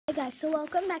guys, so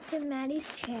welcome back to Maddie's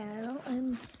channel,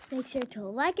 and make sure to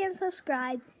like and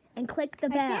subscribe and click the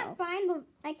bell.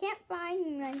 I can't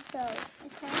find myself.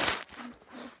 Okay.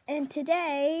 And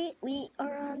today we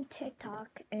are on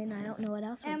TikTok, and I don't know what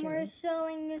else we're doing. We're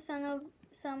showing you some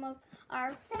of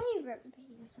our favorite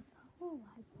videos of the whole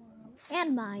wide world.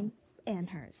 And mine and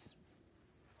hers,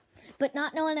 but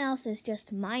not no one else's,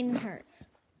 just mine and hers.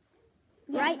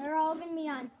 Yeah, Right? They're all gonna be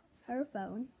on her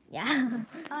phone. Yeah.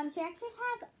 She actually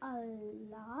has a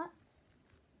lot.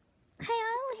 Hey,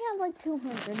 I only have like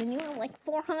 200, and you have like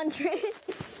 400.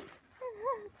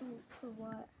 For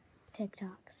what?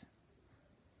 TikToks.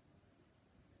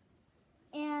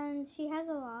 And she has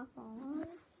a lot of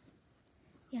followers.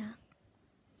 Yeah.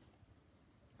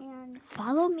 And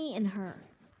Follow me and her.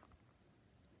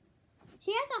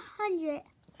 she has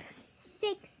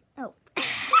 106. Oh.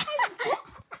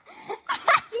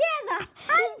 She has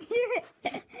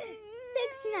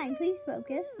 169. Please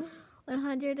focus.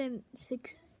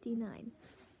 169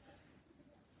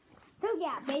 So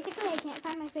yeah, basically I can't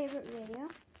find my favorite video.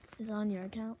 is it on your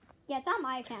account. Yeah, it's on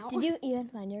my account. Did you even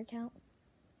find your account?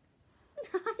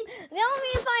 Let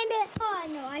me find it. Oh,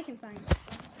 no, I can find it.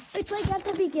 It's like at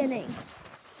the beginning.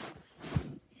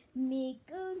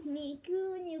 Miku,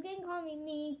 Miku, you can call me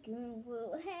Miku.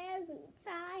 Blue hair, blue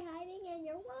tie, hiding in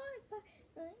your Wi-Fi.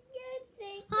 Hold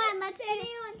on, let's do.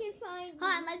 Anyone can find me.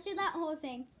 Hold on, let's do that whole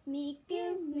thing.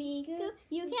 Miku, Miku,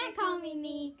 you can't call me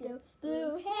Miku.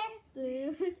 Blue hair,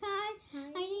 blue tie,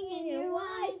 hiding in your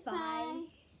Wi-Fi.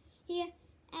 Here,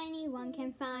 anyone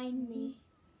can find me.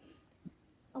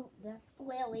 Oh, that's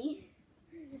Lily.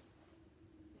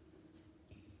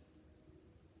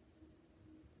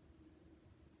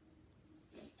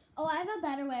 Oh, I have a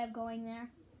better way of going there.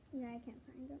 Yeah, I can't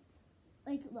find it.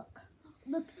 Like,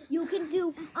 look, you can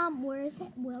do, where is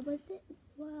it? Where was it?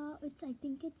 Well, I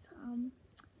think it's,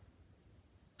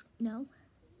 no.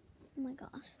 Oh my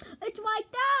gosh. It's right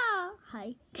there.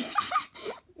 Hi.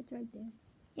 It's right there.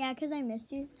 Yeah, because I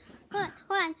missed you. Hold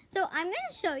on. So I'm going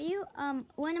to show you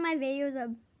one of my videos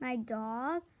of my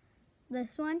dog.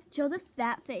 This one. Show the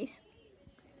fat face.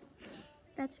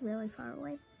 That's really far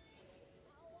away.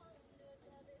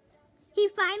 He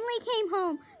finally came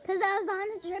home because I was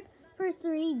on a trip for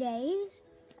 3 days.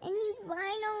 And he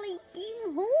finally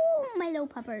came home, my little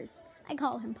puppers. I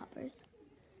call him puppers.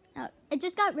 Now, it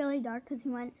just got really dark because he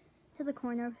went to the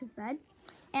corner of his bed.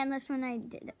 And that's when I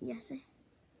did it yesterday.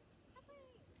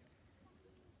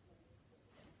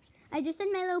 I just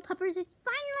said my little puppers is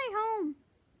finally home.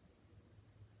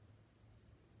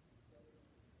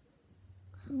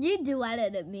 You do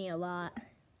edit me a lot.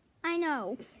 I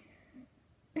know.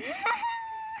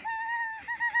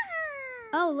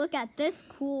 Oh, look at this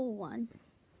cool one.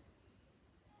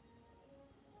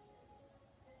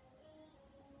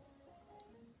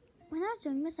 When I was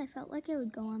doing this, I felt like it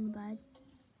would go on the bed.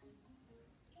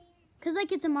 Because,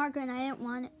 like, it's a marker and I didn't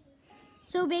want it.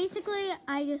 So, basically,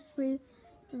 I just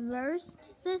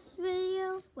reversed this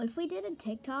video. What if we did a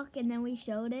TikTok and then we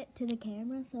showed it to the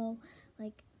camera? So,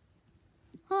 like...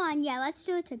 Hold on. Yeah, let's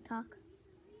do a TikTok.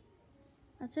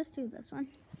 Let's just do this one.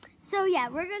 So, yeah,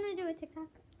 we're going to do a TikTok.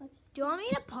 Do you want me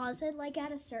to pause it, like,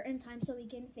 at a certain time so we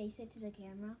can face it to the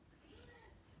camera?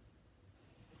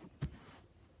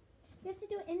 You have to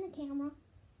do it in the camera.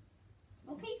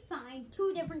 Okay, fine.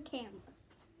 2 different cameras.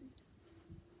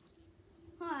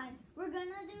 Hold on. We're going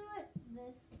to do it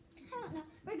this. I don't know.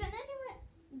 We're going to do it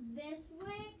this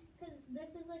way because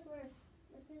this is like where,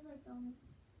 this is like the only.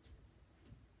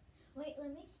 Wait,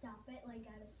 let me stop it, like,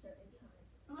 at a certain time.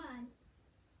 Hold on.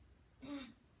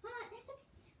 Hold on, it's okay.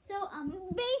 So,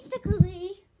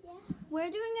 basically, yeah,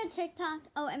 we're doing a TikTok.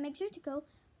 Oh, and make sure to go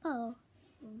follow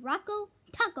Rocco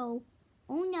Taco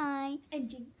 09 and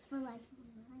Jinx for Life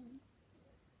Online.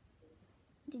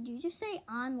 Did you just say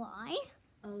online?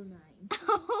 09.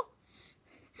 Oh,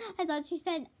 I thought she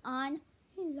said online.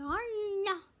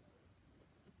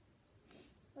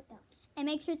 What the? And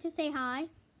make sure to say hi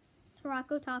to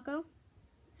Rocco Taco.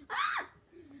 Ah!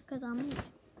 Because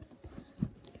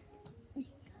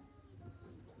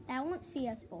that won't see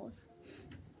us both.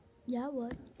 Yeah, it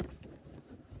would.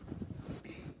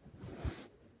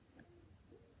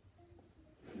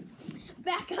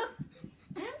 Back up.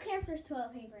 I don't care if there's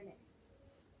toilet paper in it.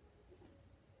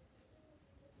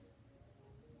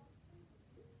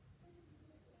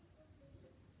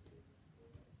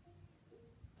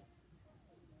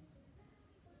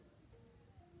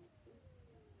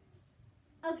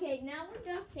 Okay, now we're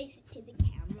gonna face it to the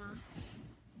camera.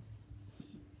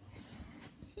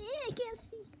 Yeah, I can't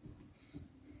see.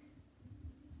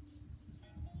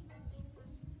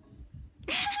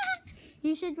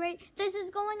 You should rate. This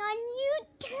is going on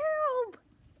YouTube.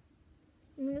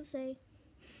 gonna say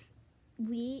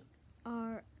we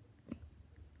are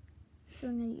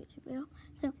doing a YouTube video.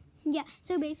 So yeah,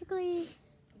 so basically,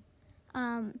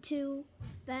 two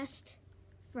best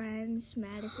friends,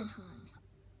 Madison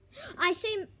Han. I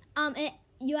say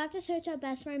you have to search up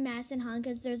best friend Madison Han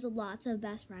because there's lots of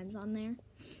best friends on there.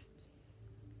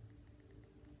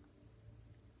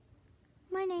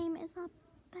 my name is not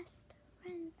Best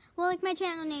Friends. Well, like my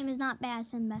channel name is not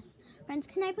Madison Best Friends.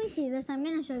 Can I please see this? I'm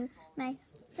gonna show you my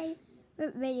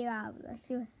favorite video out of this.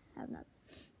 You have nuts.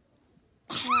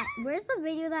 Where's the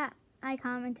video that I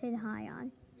commented hi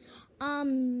on?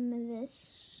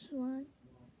 This one.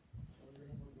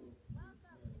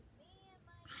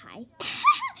 Hi.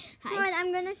 You know what?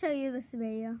 I'm gonna show you this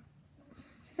video.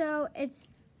 So it's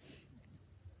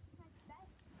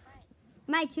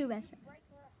my two best friends.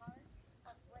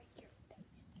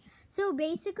 So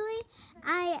basically,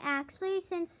 I actually,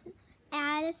 since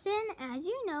Addison, as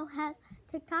you know, has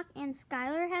TikTok and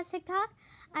Skylar has TikTok,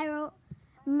 I wrote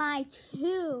my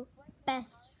two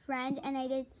best friends and I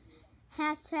did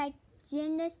hashtag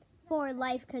gymnast for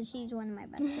life because she's one of my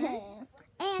best friends.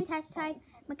 And hashtag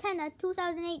McKenna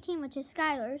 2018, which is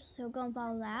Skylar's, so go and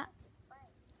follow that.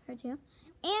 Her too.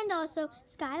 And also,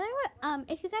 Skylar,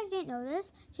 if you guys didn't know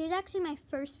this, she was actually my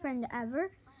first friend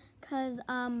ever because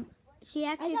she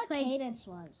actually played. Cadence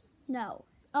was. No.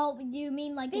 Oh, do you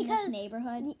mean like in this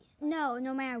neighborhood? No,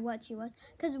 no matter what she was.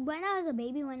 Because when I was a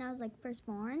baby, when I was like first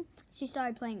born, she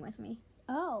started playing with me.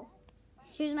 Oh.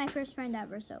 She was my first friend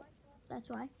ever, so that's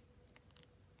why.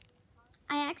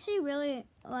 I actually really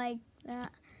like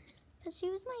that. Because she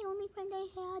was my only friend I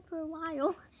had for a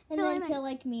while. And then until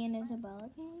like me and Isabella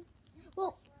came.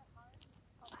 Well,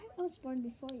 I was born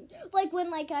before you. Like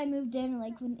when like I moved in,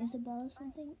 like when Isabella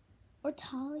something. Or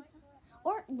Talia.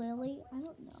 Or Lily. I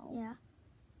don't know. Yeah.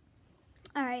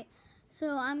 Alright.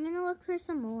 So I'm going to look for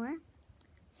some more.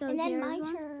 So and then here's my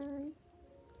one. turn.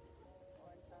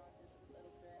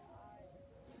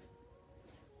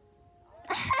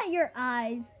 Your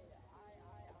eyes.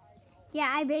 Yeah,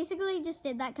 I basically just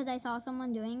did that because I saw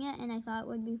someone doing it and I thought it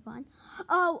would be fun.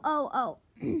 Oh.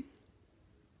 Hey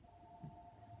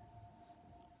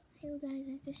guys,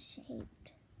 I just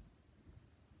shaped.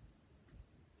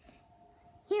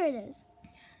 Here it is.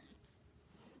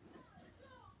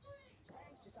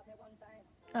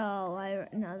 Oh, I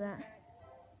know that.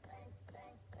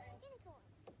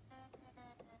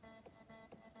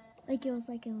 Like it was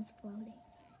floating.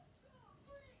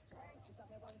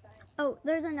 Oh,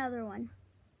 there's another one.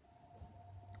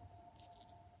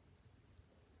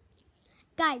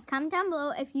 Guys, comment down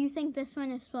below if you think this one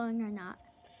is flowing or not.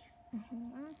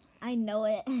 I know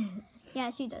it. Yeah,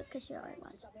 she does because she already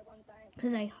was.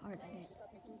 Because I hearted it.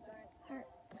 Heart.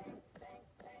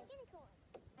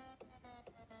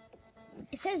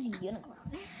 It says unicorn.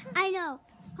 I know.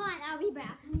 Hold on, I'll be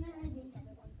back. I'm gonna do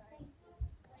something.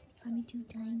 Saw me 2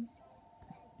 times.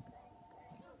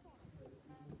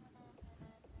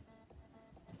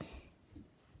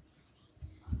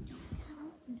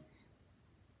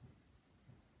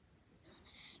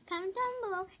 Comment down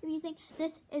below if you think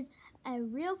this is a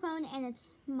real phone and it's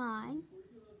mine.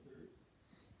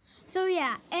 So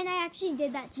yeah, and I actually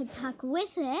did that TikTok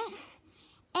with it.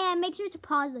 And make sure to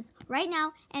pause this right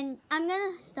now. And I'm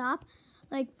going to stop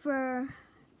like for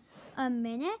a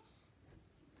minute.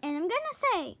 And I'm going to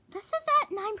say, this is at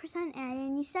 9%,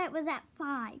 and you said it was at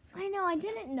 5. I know, I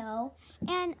didn't know.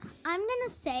 And I'm going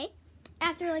to say,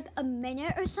 after like a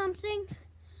minute or something,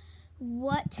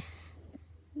 what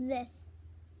this,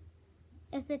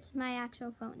 if it's my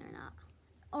actual phone or not.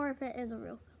 Or if it is a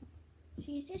real phone.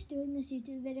 She's just doing this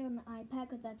YouTube video on the iPad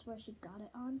because that's where she got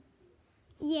it on.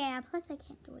 Yeah, plus I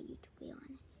can't do a YouTube video on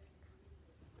it.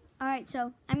 Alright,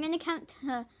 so I'm going to count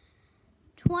to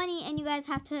 20 and you guys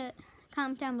have to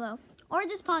comment down below. Or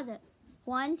just pause it.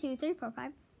 1, 2, 3, 4,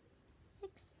 5,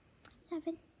 6,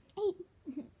 7, 8,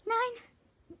 9,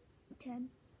 10.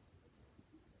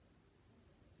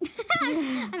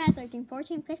 I'm at 13,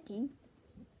 14, 15.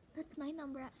 That's my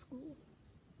number at school.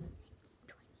 20,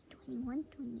 21,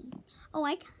 20. Oh,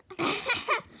 I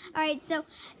Alright, so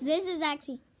this is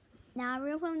actually not a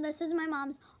real phone. This is my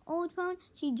mom's old phone.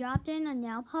 She dropped in a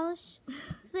nail polish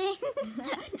thing.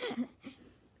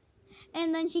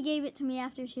 And then she gave it to me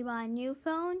after she bought a new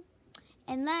phone.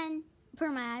 And then, for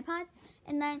my iPod.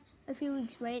 And then a few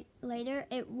weeks later,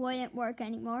 it wouldn't work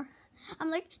anymore.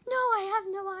 I'm like, no, I have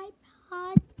no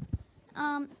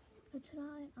iPod. It's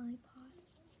not an iPod.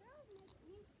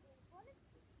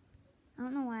 I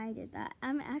don't know why I did that.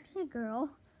 I'm actually a girl.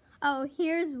 Oh,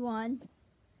 here's one.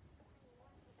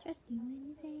 Just do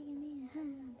anything in your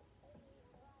hand.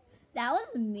 That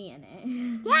was me in it.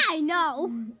 Yeah, I know.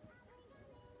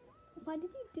 Why did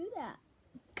you do that?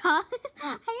 Cause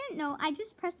I didn't know. I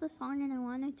just pressed the song and I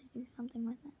wanted to do something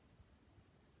with it.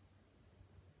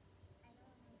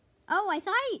 Oh, I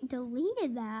thought I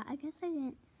deleted that. I guess I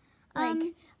didn't. I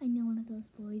know one of those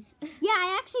boys. Yeah,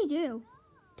 I actually do.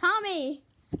 Tommy.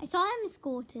 I saw him in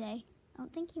school today. I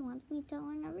don't think he wants me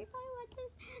telling everybody what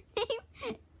his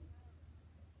name.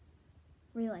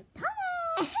 Were you like,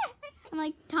 Tommy? I'm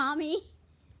like, Tommy.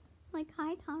 I'm like,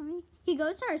 hi, Tommy. He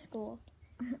goes to our school.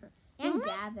 And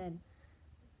Gavin.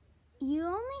 You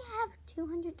only have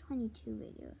 222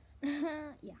 videos.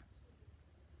 Yeah.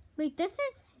 Wait, this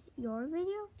is your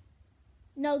video?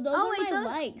 No, those are my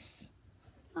likes.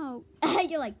 Oh.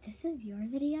 You're like, this is your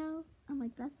video? I'm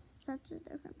like, that's such a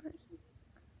different person.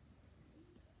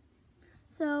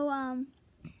 So,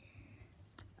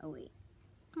 oh wait.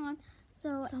 Hold on.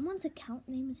 So Someone's account's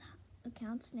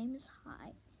name is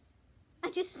Hi.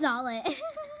 I just saw it.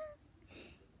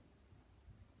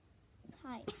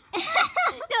 Hi.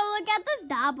 No, look at the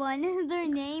stop one. Their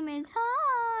name is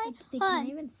Hi. They can't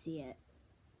even see it.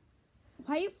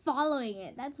 Why are you following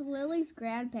it? That's Lily's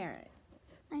grandparent.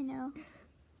 I know.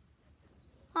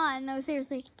 Hold on, no,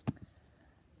 seriously.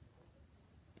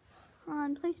 Hold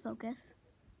on, please focus.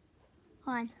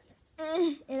 Hold on.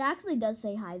 It actually does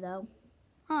say hi, though.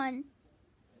 Hold on.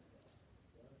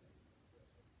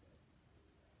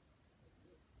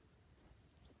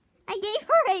 I gave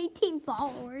her 18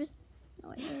 followers.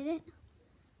 No, I didn't.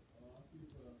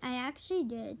 I actually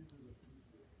did.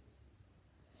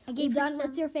 I You done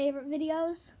with your favorite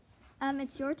videos?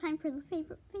 It's your time for the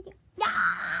favorite video.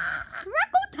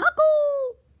 Rackle Taco!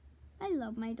 I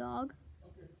love my dog.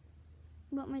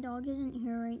 But my dog isn't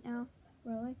here right now.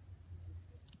 Really?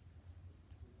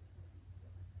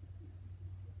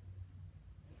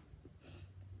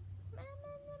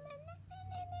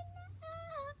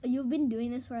 You've been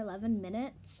doing this for 11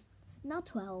 minutes? Not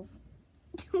 12.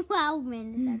 12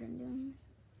 minutes I've been doing this.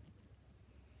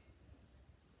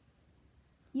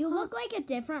 You look like a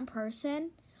different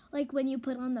person. Like when you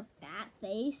put on the fat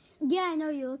face. Yeah, I know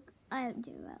you look. I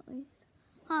do at least.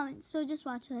 So just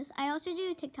watch this. I also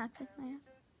do TikToks with Maya.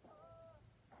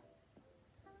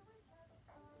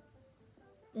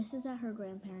 This is at her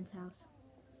grandparents' house.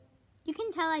 You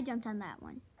can tell I jumped on that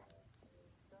one.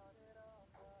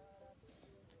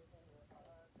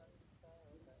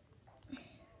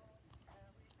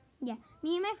 Yeah,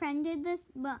 me and my friend did this,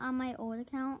 but on my old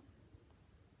account.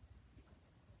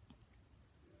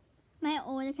 My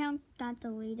old account got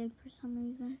deleted for some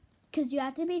reason. Because you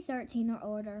have to be 13 or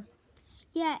older.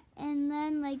 Yeah, and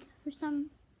then like for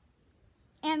some,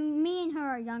 and me and her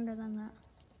are younger than that.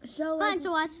 So Fine,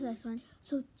 so watch this one.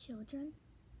 So children,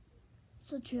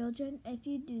 if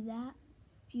you do that,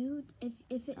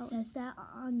 if it says that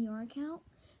on your account,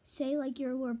 say like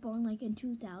you were born like in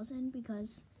 2000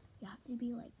 because you have to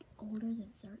be like older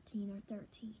than 13 or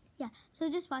 13. Yeah, so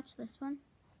just watch this one.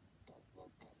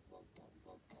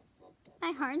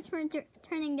 My hearts were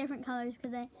turning different colors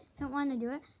because I don't want to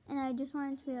do it, and I just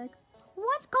wanted to be like,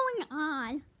 what's going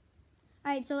on?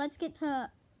 All right, so let's get to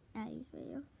Addie's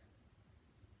video.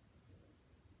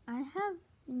 I have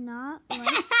not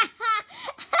liked...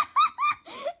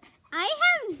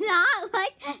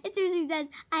 It seriously says,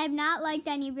 I have not liked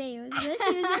any videos. This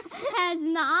user has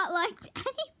not liked any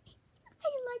videos. I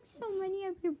liked so many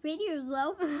of your videos,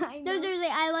 though. I know. No, seriously,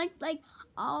 I liked like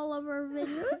all of our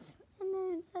videos. And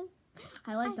then it says...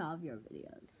 I liked all of your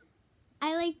videos.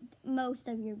 I liked most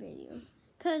of your videos.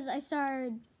 Because I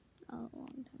started a long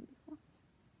time before.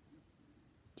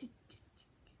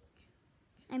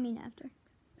 I mean after.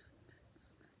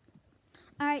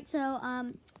 Alright, so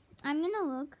I'm gonna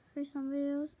look for some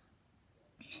videos.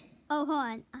 Oh, hold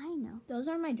on. I know. Those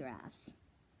are my drafts.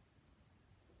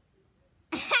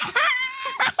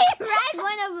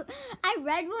 I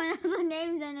read one of the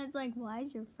names and it's like, why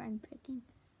is your friend picking?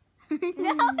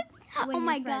 When Oh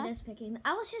my your friend god. is picking.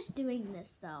 I was just doing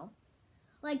this though.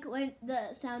 Like when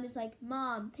the sound is like,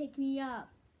 Mom, pick me up.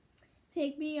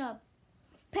 Pick me up.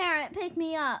 Parent, pick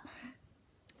me up.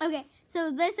 Okay,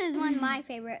 so this is one of my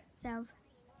favorites. So,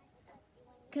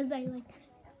 Because I like,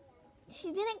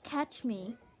 she didn't catch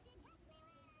me.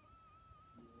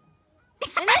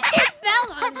 And then she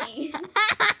fell on me.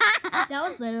 That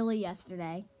was literally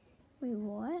yesterday. wait,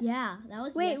 what? Yeah, that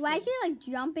was Wait, yesterday. why is she like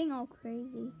jumping all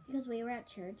crazy? Because we were at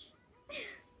church.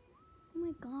 Oh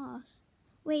my gosh.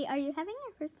 Wait, are you having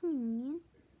your first communion?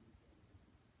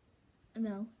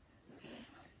 No.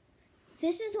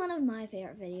 This is one of my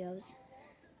favorite videos.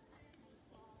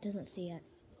 Doesn't see it.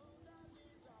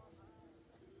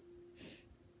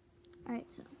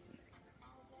 Alright, so.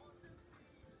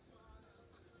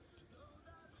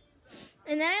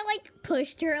 And then I like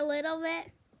pushed her a little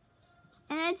bit.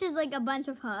 And it's just like a bunch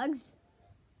of hugs.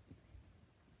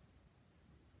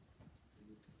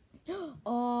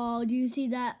 Oh, do you see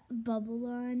that bubble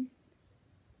line?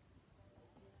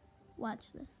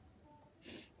 Watch this.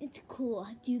 It's cool.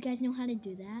 Do you guys know how to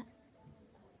do that?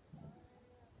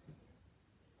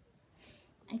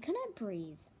 I couldn't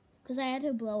breathe because I had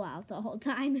to blow out the whole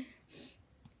time.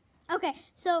 Okay,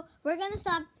 so we're going to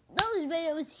stop those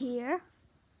videos here.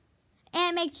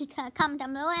 And make sure to comment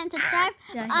down below and subscribe.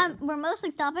 We're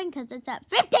mostly stopping because it's at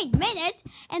 15 minutes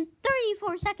and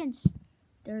 34 seconds.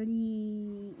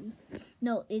 30.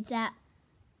 No, it's at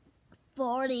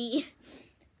 40.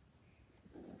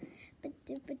 But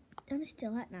I'm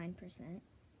still at 9%.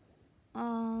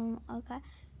 Okay.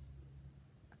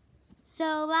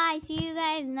 So, bye. See you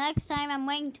guys next time. I'm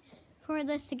waiting for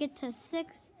this to get to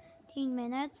 16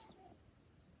 minutes.